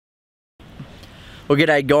Well,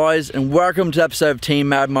 g'day guys, and welcome to the episode of Team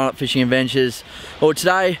Madmullet Fishing Adventures. Well,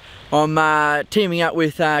 today I'm teaming up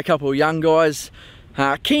with a couple of young guys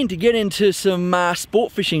keen to get into some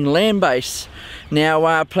sport fishing land-based. Now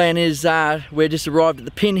our plan is we're just arrived at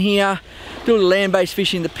the pin here, do a little land-based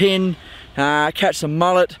fishing the pin, catch some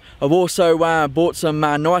mullet. I've also bought some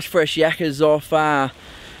nice fresh yakkers off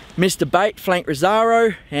Mr. Bait, Flank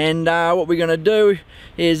Rosario, and what we're going to do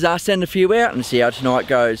is send a few out and see how tonight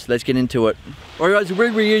goes. Let's get into it. Alright guys, the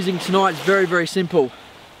rig we're using tonight is very simple.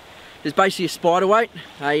 It's basically a spider weight,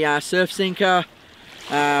 a surf sinker,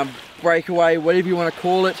 breakaway, whatever you want to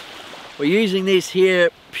call it. We're using this here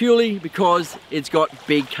purely because it's got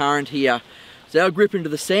big current here. So they'll grip into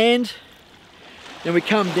the sand, then we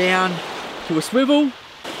come down to a swivel,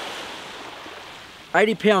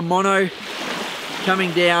 80 pound mono,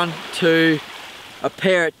 coming down to a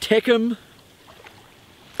pair of Tecum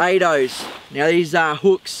 8.0s. Now these are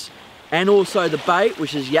hooks and also the bait,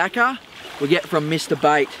 which is yakka, we get from Mr.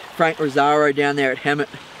 Bait, Frank Rosario down there at Hammett.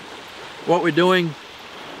 What we're doing,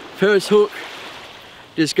 first hook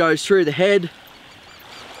just goes through the head,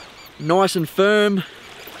 nice and firm,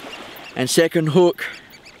 and second hook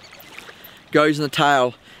goes in the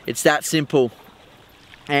tail. It's that simple.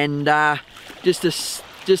 And just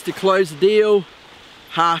to close the deal,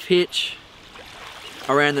 half hitch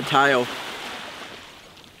around the tail.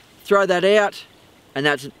 Throw that out, and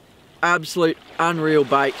that's an absolute unreal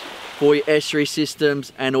bait for your estuary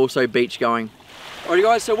systems and also beach going. Alrighty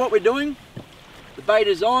guys, so what we're doing, the bait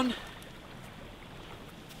is on.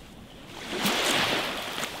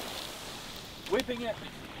 Whipping it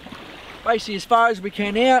basically as far as we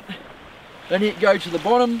can out, then it go to the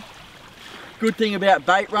bottom. Good thing about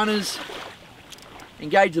bait runners,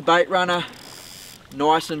 engage the bait runner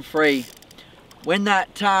nice and free. When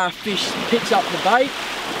that fish picks up the bait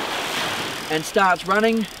and starts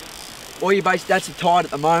running, all you basically, that's a tide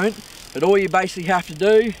at the moment, but all you basically have to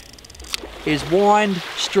do is wind,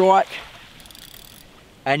 strike,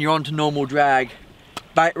 and you're on to normal drag.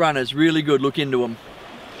 Bait runners, really good, look into them.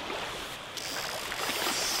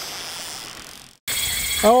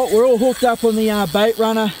 Oh, we're all hooked up on the bait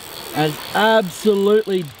runner and it's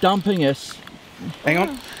absolutely dumping us. Hang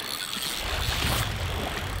on.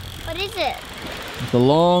 What is it? It's a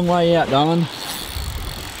long way out, darling.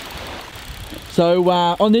 So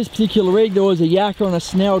on this particular rig there was a yakka on a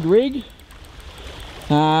snelled rig.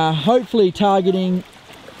 Hopefully targeting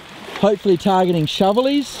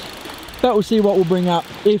shovelies, but we'll see what we'll bring up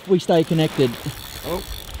if we stay connected. Oh,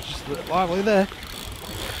 just a bit lively there.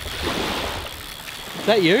 Is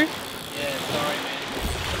that you? Yeah, sorry man.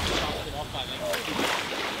 Chopped it off, I think.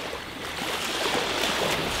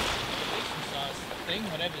 Thing,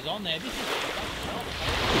 whatever's on there. This is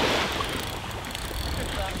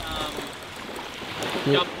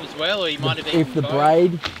jump as well, or you might have even if the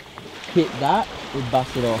braid hit that, we'd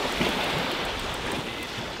bust it off.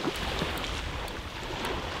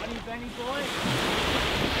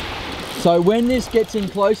 So when this gets in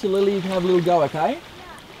closer, Lily, you can have a little go, okay?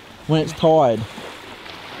 When it's tied.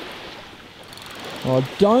 Well, I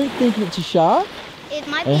don't think it's a shark. It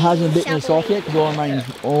might be. It hasn't bitten us off yet because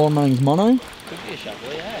all I'm running is mono. Could be a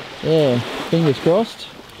shovel, yeah. Yeah, fingers crossed.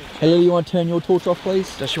 Hey Lily, you want to turn your torch off,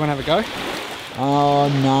 please? Does she want to have a go? Oh,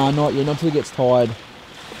 no, not yet, not until it gets tied.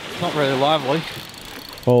 It's not really lively.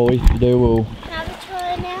 Oh, if you do, we'll... Have a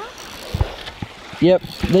try now? Yep,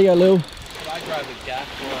 there you go, Lil. I drove a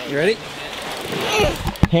gaff. You ready?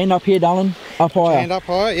 Hand up here, darling. Up higher. Hand up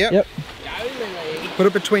high, yep. Yep. Go, Lily. Put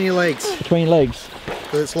it between your legs, Between legs.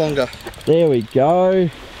 so it's longer. There we go.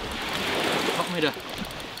 Want me to?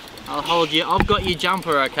 I'll hold you. I've got your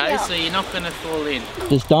jumper, okay? So you're not going to fall in.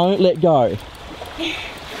 Just don't let go.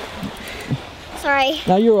 Sorry.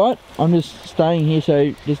 No, you're right. I'm just staying here,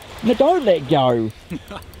 so just... No, don't let go.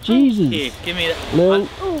 Jesus. Here, give me that. Lil.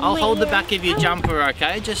 I'll hold the back of your jumper,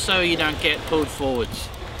 okay? Just so you don't get pulled forwards.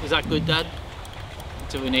 Is that good, Dad?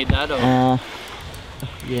 Do we need that, or?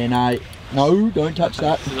 Yeah, no. No, don't touch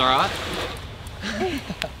that. Is it alright?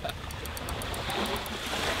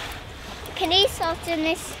 Can you soften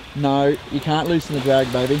this? No, you can't loosen the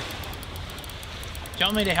drag, baby. Do you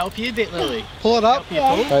want me to help you a bit, Lily? Pull it up.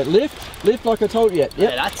 Help you pull? So lift like I told you. Yep.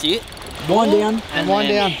 Yeah, that's it. Wind down. And wind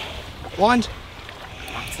then- down. Wind.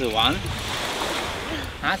 That's the one.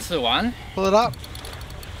 That's the one. Pull it up.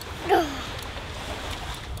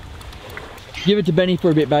 Give it to Benny for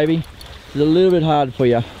a bit, baby. It's a little bit hard for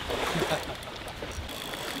you.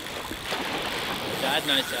 Dad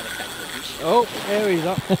knows how to catch the fish. Oh, there he's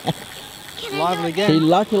up. Lively again. See,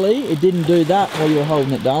 luckily it didn't do that while you were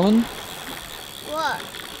holding it, darling. What?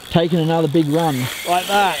 Taking another big run. Like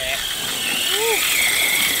that.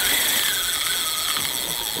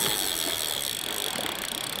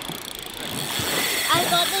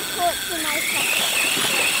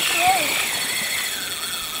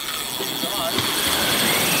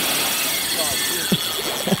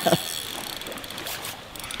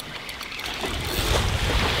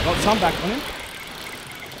 Some back on him.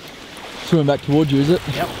 Swimming back towards you, is it?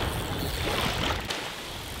 Yep.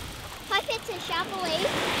 Hope it's a shovelly.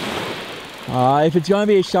 If it's going to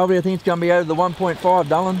be a shovel, I think it's going to be over the 1.5,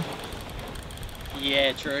 Dylan.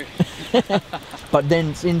 Yeah, true. But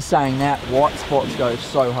then, in saying that, white spots go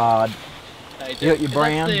so hard. They You got your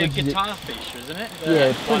browns, That's which the is guitar fish, isn't it? Yeah,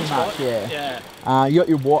 The pretty white much, spot? yeah. Yeah.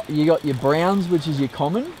 You got your browns, which is your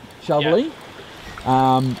common shovelly.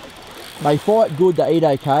 They fight good, they eat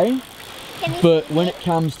okay. Can you But see when it? it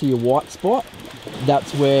comes to your white spot,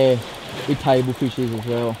 that's where your table fish is as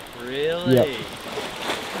well. Really? Yep.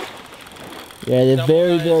 Yeah, they're Some of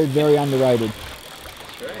very, those- very, very underrated.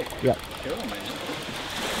 True. Yep. Cool, man.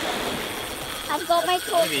 I've got my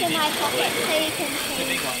torch Maybe in my easy. pocket so you can The see.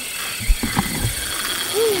 big one.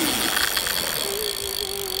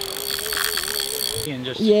 You can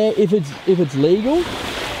just... Yeah, if it's legal,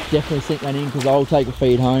 definitely sink that in because I'll take a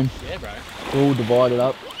feed home. Yeah, bro. We'll divide it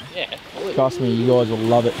up. Yeah. Trust me, you guys will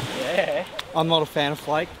love it. Yeah. I'm not a fan of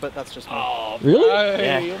flake, but that's just me. Oh, Really? bro,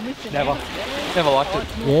 Yeah. you're missing Never. out. Never liked it.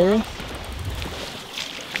 Yeah.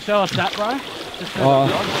 Show us that, bro. Just Oh.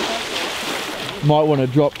 Might want to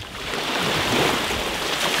drop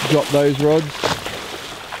those rods.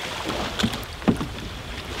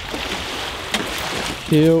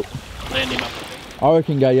 Cool. Land him up. I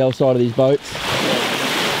reckon go the other side of these boats.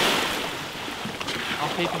 I'll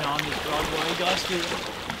keep an eye on this rod while you guys do that.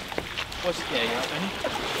 What's the you're up,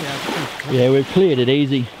 Benny? Yeah, we've cleared it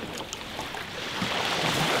easy.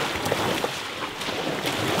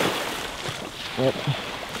 Yep.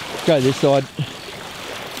 Go this side.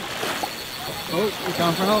 Oh, we're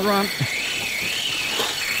going for another run.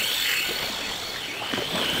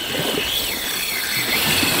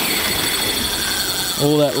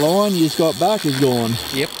 All that line you just got back is gone.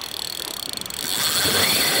 Yep.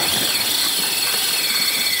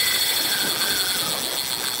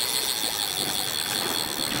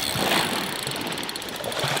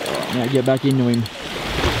 Now get back into him.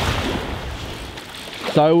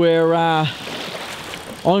 So we're on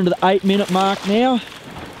to the 8-minute mark now,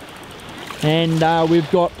 and we've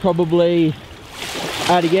got probably,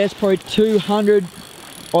 I'd guess, probably 200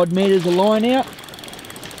 odd meters of line out.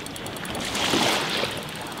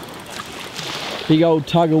 Big old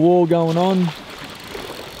tug of war going on.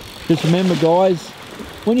 Just remember, guys,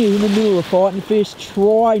 when you're in the middle of fighting fish,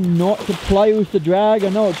 try not to play with the drag. I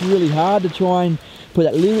know it's really hard to try and put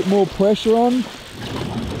that little bit more pressure on.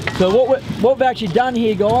 So what we've actually done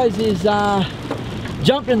here, guys, is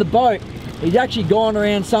jumped in the boat. He's actually gone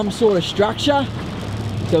around some sort of structure.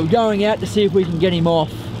 So we're going out to see if we can get him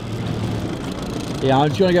off. Yeah, I'm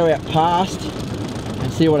just gonna go out past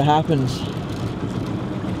and see what happens.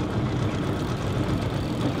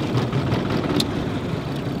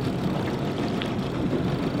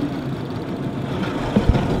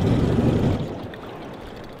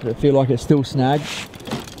 Does it feel like it's still snagged?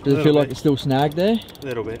 Does it feel like it's still snagged there? A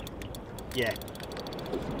little bit. Yeah.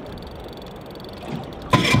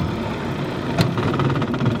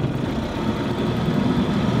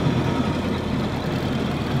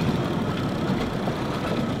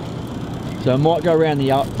 So I might go around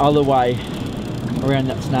the other way, around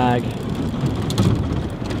that snag.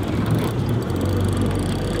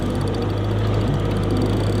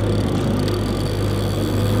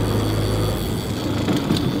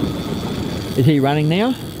 Is he running now?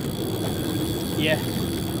 Yeah.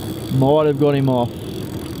 Might have got him off.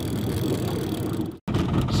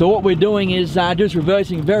 So what we're doing is just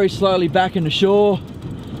reversing very slowly back into shore.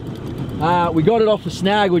 We got it off the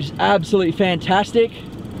snag, which is absolutely fantastic.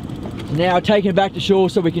 So now taking it back to shore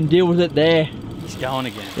so we can deal with it there. He's going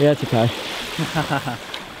again. Yeah, it's okay.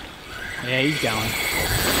 Yeah, he's going.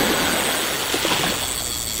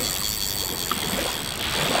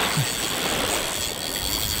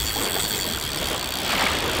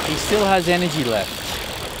 He still has energy left.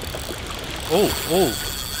 Oh, oh.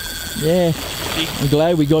 Yeah, Big. I'm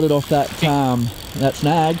glad we got it off that that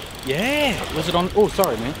snag. Yeah. Was it on? Oh,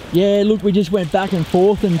 sorry, man. Yeah, look, we just went back and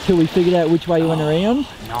forth until we figured out which way you went around.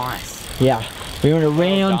 Nice. Yeah, we went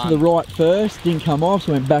around to the right first, didn't come off,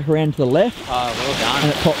 so went back around to the left, Oh, well and done.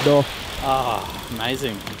 it popped off. Oh,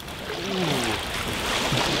 amazing. Ooh.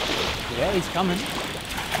 Yeah, he's coming.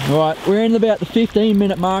 Right, we're in about the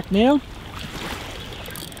 15-minute mark now.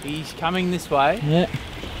 He's coming this way. Yeah,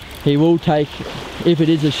 he will take, if it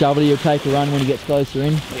is a shovel, he'll take a run when he gets closer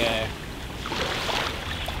in. Yeah.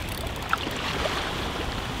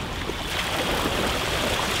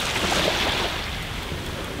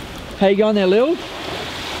 How you going there, Lil?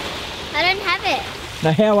 I don't have it.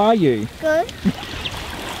 Now, how are you? Good.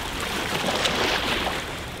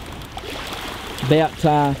 About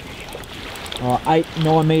 8,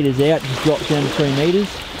 9 metres out, just drops down to 3 metres.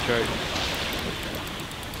 True.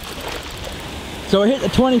 So we hit the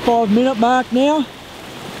 25-minute mark now.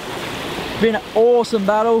 Been an awesome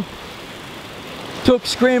battle. Took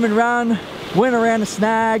scream and run, went around the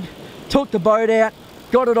snag, took the boat out,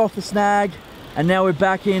 got it off the snag, and now we're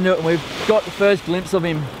back into it and we've got the first glimpse of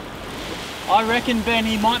him. I reckon, Ben,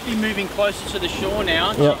 he might be moving closer to the shore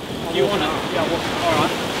now. Yep. Do you want to? Yeah, all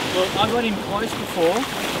right. Well, I got him close before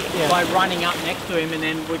by running up next to him, and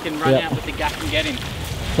then we can run out with the gaff and get him.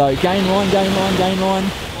 So gain line, gain line, gain line.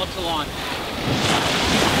 Lots of line.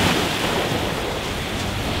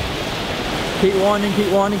 Keep winding,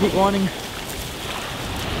 keep winding, keep winding.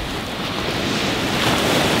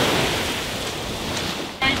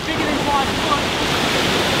 He's bigger than 5 foot.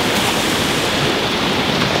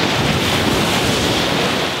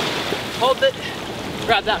 Hold it.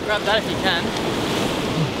 Grab that if you can.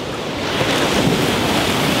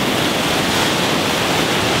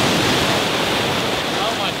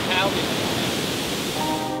 Oh my cow.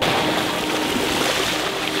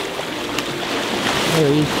 There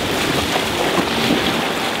he is.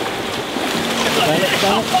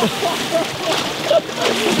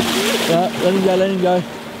 Yeah, let him go, let him go.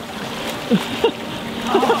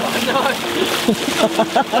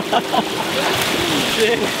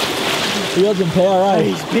 He got some power, eh?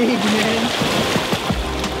 He's big, man.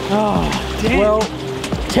 Oh, damn. Well,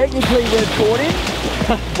 technically we've caught him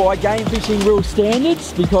by game fishing rule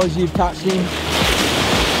standards because you've touched him.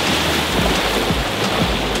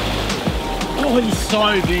 Oh, he's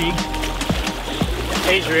so big.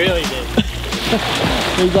 He's really big.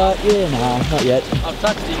 He's like, yeah, nah, not yet. I've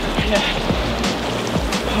touched him. Yeah.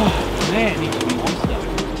 Oh, man, he's a monster.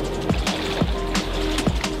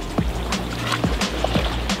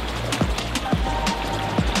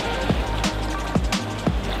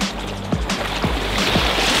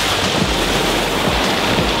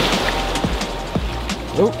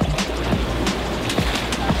 Oh.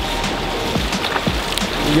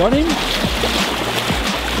 You got him?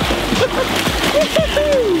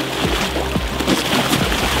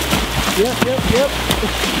 Yep.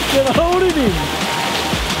 Get a hold of him.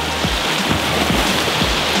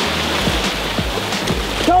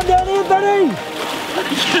 Come down here, buddy.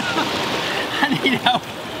 I need help.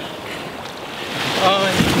 Oh,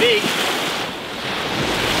 he's big.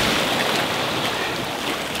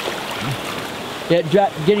 Yeah,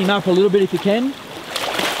 get him up a little bit if you can.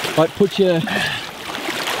 Like put your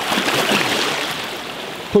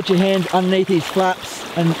hands underneath his flaps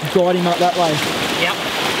and guide him up that way. Yep.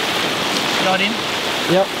 Got him.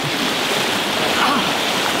 Yep.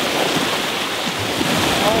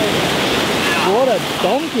 Oh, what a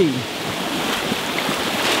donkey.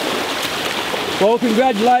 Well,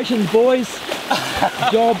 congratulations, boys.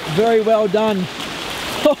 Job very well done.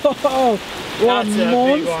 What a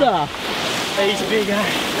monster. He's big, eh?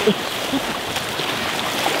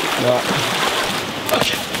 Right.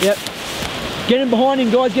 Okay. Yep. Get him behind him,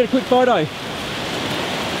 guys. Get a quick photo.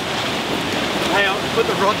 Hey, I'll put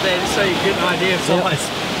the rod there just so you get an idea of size.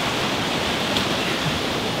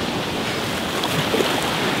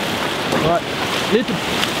 Right. Lift it.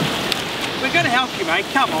 We're going to help you, mate.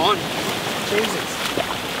 Come on. Jesus.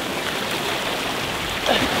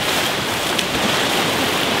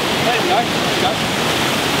 There we go. There we go.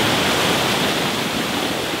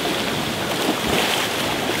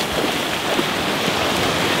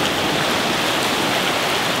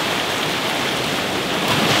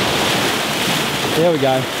 There we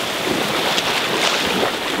go.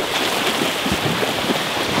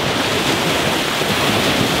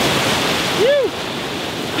 Woo!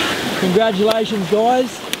 Congratulations,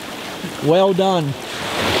 guys. Well done.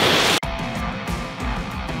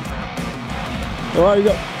 All right, we've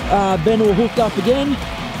got Ben all hooked up again.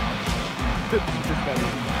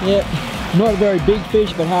 Yeah, not a very big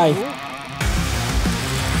fish, but hey.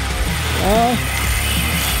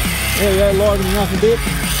 There we go, livening up a bit.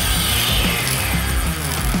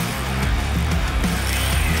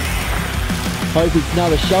 Hope it's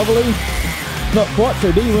another shovelly. Not quite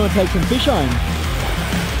so big, we want to take some fish home.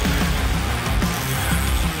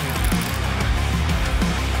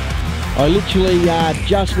 I literally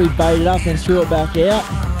just rebaited up and threw it back out.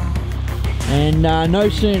 And no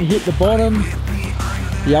sooner hit the bottom,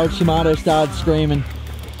 the old Shimano started screaming.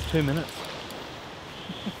 2 minutes.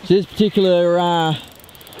 So this particular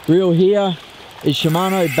reel here is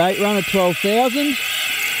Shimano Bait Runner 12,000,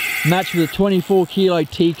 matched with a 24 kilo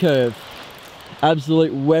T-curve.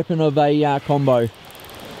 Absolute weapon of a combo.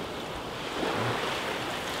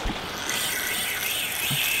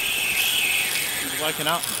 He's woken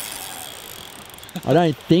up. I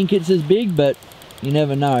don't think it's as big, but You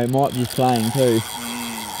never know, it might be just playing too.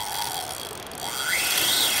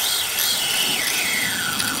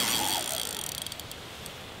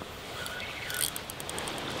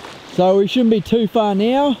 So we shouldn't be too far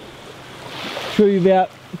now. Should be about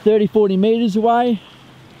 30-40 metres away.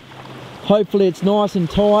 Hopefully it's nice and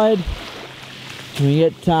tide and we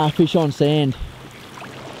get fish on sand.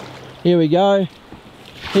 Here we go.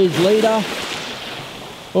 Here's leader.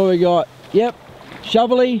 What we got? Yep,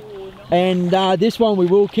 shovelly. And this one we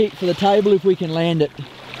will keep for the table if we can land it.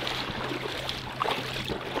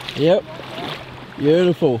 Yep,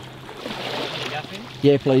 beautiful.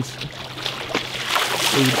 Yeah, please.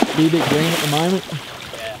 Be a bit green at the moment.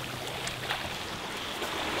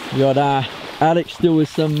 You got Alex still with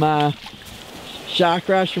some shark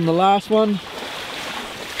rash from the last one.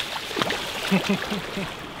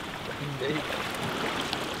 Indeed.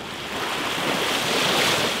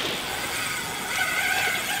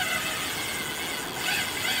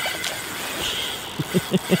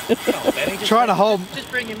 Try to hold. Just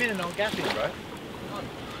bring him in and I'll gaff him, bro.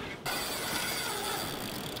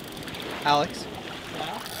 Alex,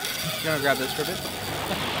 you want to grab this for a bit?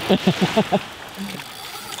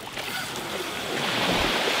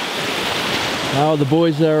 Oh, the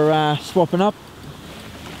boys are swapping up.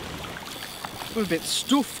 We're a bit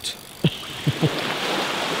stuffed.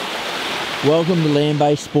 Welcome to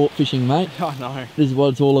land-based sport fishing, mate. I know. This is what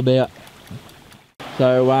it's all about.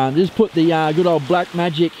 So just put the good old Black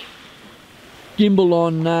Magic gimbal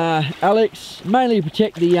on Alex, mainly to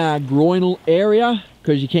protect the groinal area,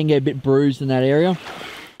 because you can get a bit bruised in that area.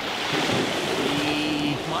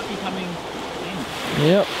 He might be coming in.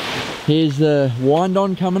 Yep. Here's the wind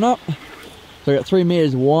on coming up. So I got 3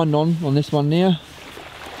 metres wind on this one now.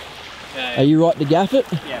 Okay. Are you right to gaff it?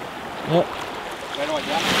 Yeah. Yep. Where do I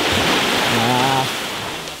gaff?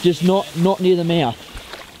 Nah. Just not near the mouth.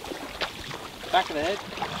 Back of the head?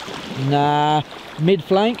 Nah. Mid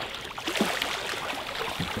flank.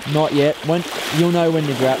 Not yet. You'll know when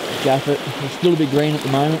to gaff it. It's still a bit green at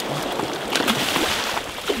the moment.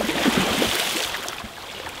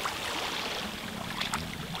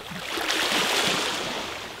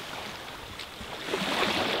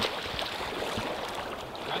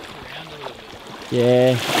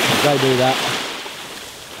 Yeah, go do that.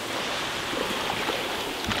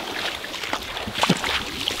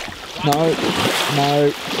 No,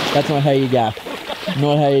 that's not how you gaff.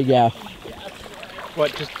 Not how you gaff.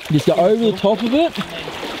 What, just go over the top of it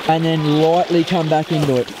and then lightly come back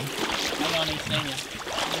into it. Hang on, he's seen you.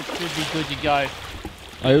 It should be good to go.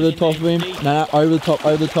 Over the top of him. No, over the top,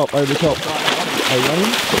 over the top, over the top. Are you got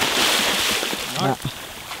him?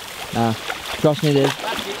 No. Nah. Trust me, there's. Like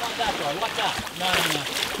that, bro, like that.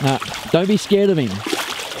 No. Nah. Don't be scared of him.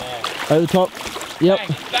 Yeah. Over the top. Yep.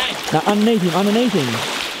 Bang, bang. Now underneath him, underneath him.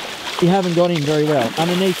 You haven't got him very well.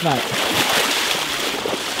 Underneath, mate.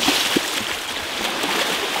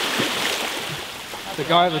 the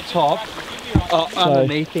guy at the top? Oh,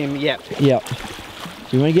 underneath him, yep. Yep. So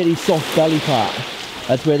you want to get his soft belly part.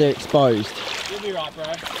 That's where they're exposed. You'll be right, bro.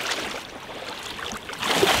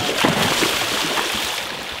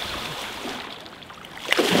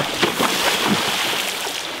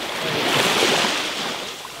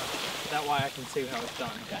 That way I can see how it's done.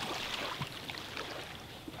 Okay.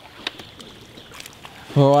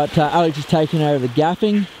 Alright, Alex is taking over the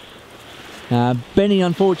gaffing. Benny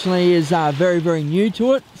unfortunately is very, very new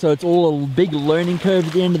to it, so it's all a big learning curve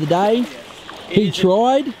at the end of the day. Yeah. He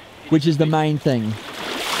tried, which is the main thing. It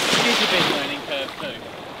is a big learning curve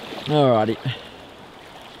too. Alrighty.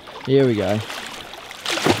 Here we go.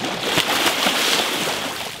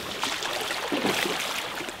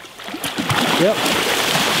 Yep.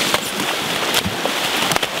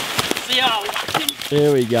 See ya.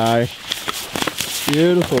 There we go.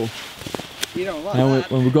 Beautiful. You don't like And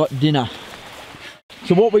that. we've got dinner.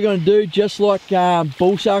 So what we're going to do, just like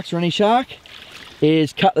bull sharks or any shark,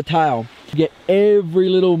 is cut the tail to get every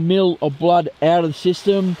little mil of blood out of the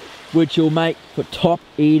system, which will make for top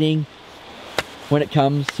eating when it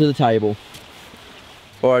comes to the table.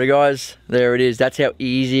 Alrighty guys, there it is. That's how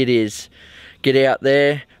easy it is. Get out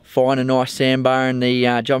there, find a nice sandbar in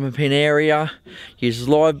the jumping pin area, use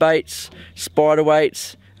live baits, spider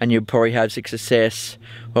weights, and you'll probably have success.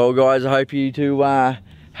 Well guys, I hope you two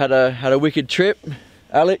had a wicked trip.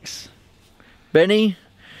 Alex, Benny,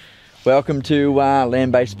 welcome to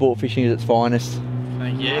land-based sport fishing at its finest.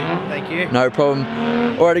 Thank you. Thank you. No problem.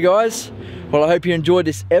 Alrighty guys, well I hope you enjoyed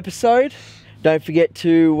this episode. Don't forget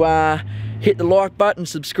to hit the like button,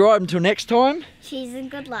 subscribe. Until next time. Cheers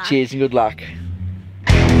and good luck. Cheers and good luck.